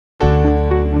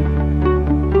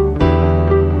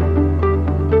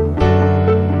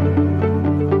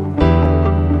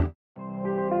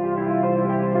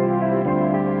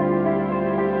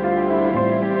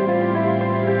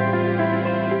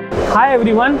Hi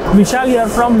everyone, Vishal here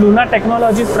from Luna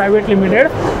Technologies Pvt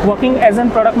Limited, working as a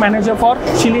product manager for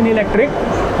Shihlin Electric.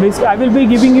 I will be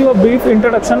giving you a brief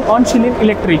introduction on Shihlin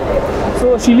Electric.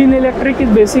 So Shihlin Electric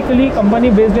is basically a company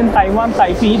based in Taiwan,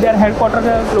 Taipei. Their headquarters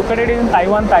is located in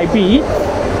Taiwan, Taipei.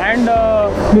 And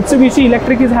Mitsubishi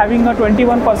Electric is having a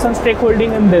 21%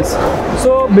 stakeholding in this.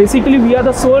 So basically we are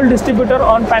the sole distributor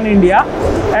on Pan India,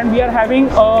 and we are having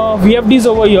VFDs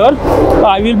over here.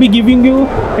 I will be giving you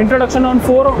introduction on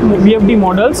 4 VFD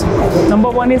models. Number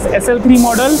 1 is SL3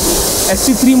 model,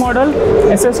 SC3 model,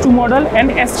 SS2 model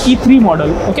and SE3 model.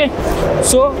 Okay,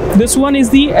 so this one is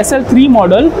the SL3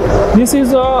 model. This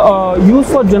is used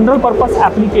for general purpose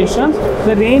applications.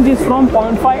 The range is from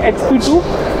 0.5 HP to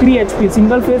 3 HP,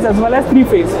 single phase as well as 3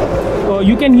 phase.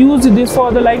 You can use this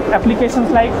for the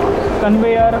applications like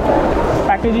conveyor,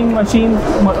 packaging machine,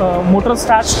 motor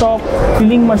start stop,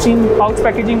 filling machine, pouch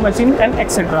packaging machine and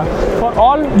etc. For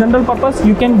all general purpose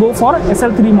you can go for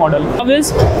SL3 model. Now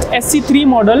is SC3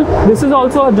 model. This is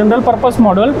also a general purpose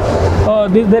model.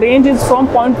 The range is from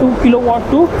 0.2 kilowatt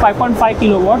to 5.5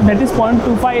 kilowatt, that is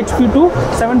 0.25 HP to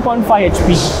 7.5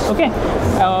 HP. Okay,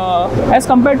 as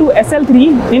compared to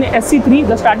SL3, in SC3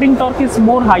 the starting torque is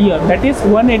more higher, that is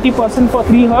 180% for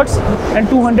 3 Hz and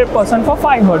 200% for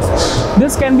 5 Hz.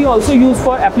 This can be also used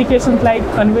for applications like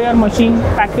conveyor machine,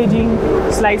 packaging,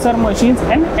 slicer machines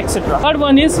and etc. Third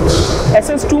one is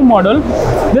SS2 model.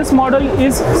 This model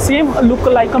is same look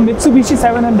like a Mitsubishi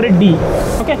 700D.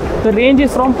 Okay, the range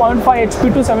is from 0.5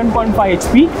 HP to 7.5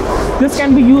 HP. This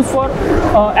can be used for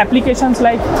applications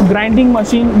like grinding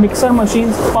machine, mixer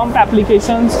machines, pump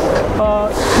applications,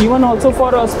 even also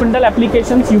for spindle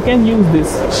applications you can use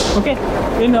this. Okay,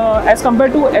 as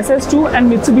compared to SS2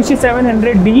 and Mitsubishi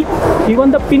 700D,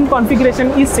 even the pin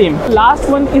configuration is same. Last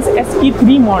one is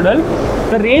SE3 model.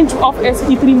 The range of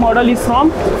SE3 model is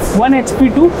from 1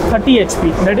 HP to 30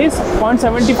 HP, that is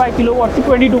 0.75 kilowatt to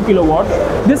 22 kilowatt.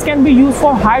 This can be used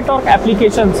for high torque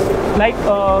applications like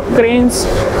cranes,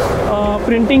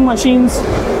 printing machines,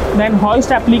 then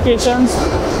hoist applications,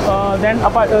 then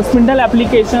spindle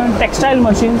application, textile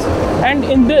machines, and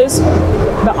in this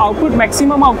the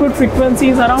maximum output frequency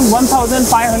is around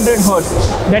 1500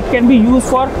 Hz. That can be used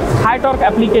for high torque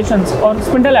applications or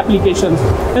spindle applications.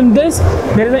 In this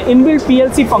there is an inbuilt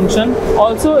PLC function.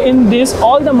 Also in this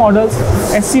all the models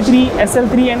SC3,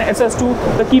 SL3 and SS2,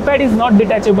 the keypad is not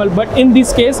detachable, but in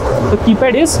this case the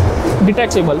keypad is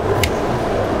detachable.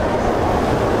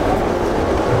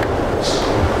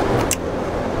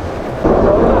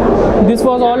 This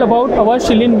was all about our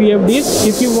Shihlin VFDs.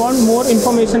 If you want more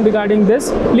information regarding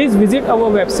this, please visit our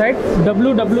website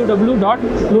www.luna.co.in.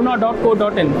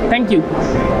 Thank you.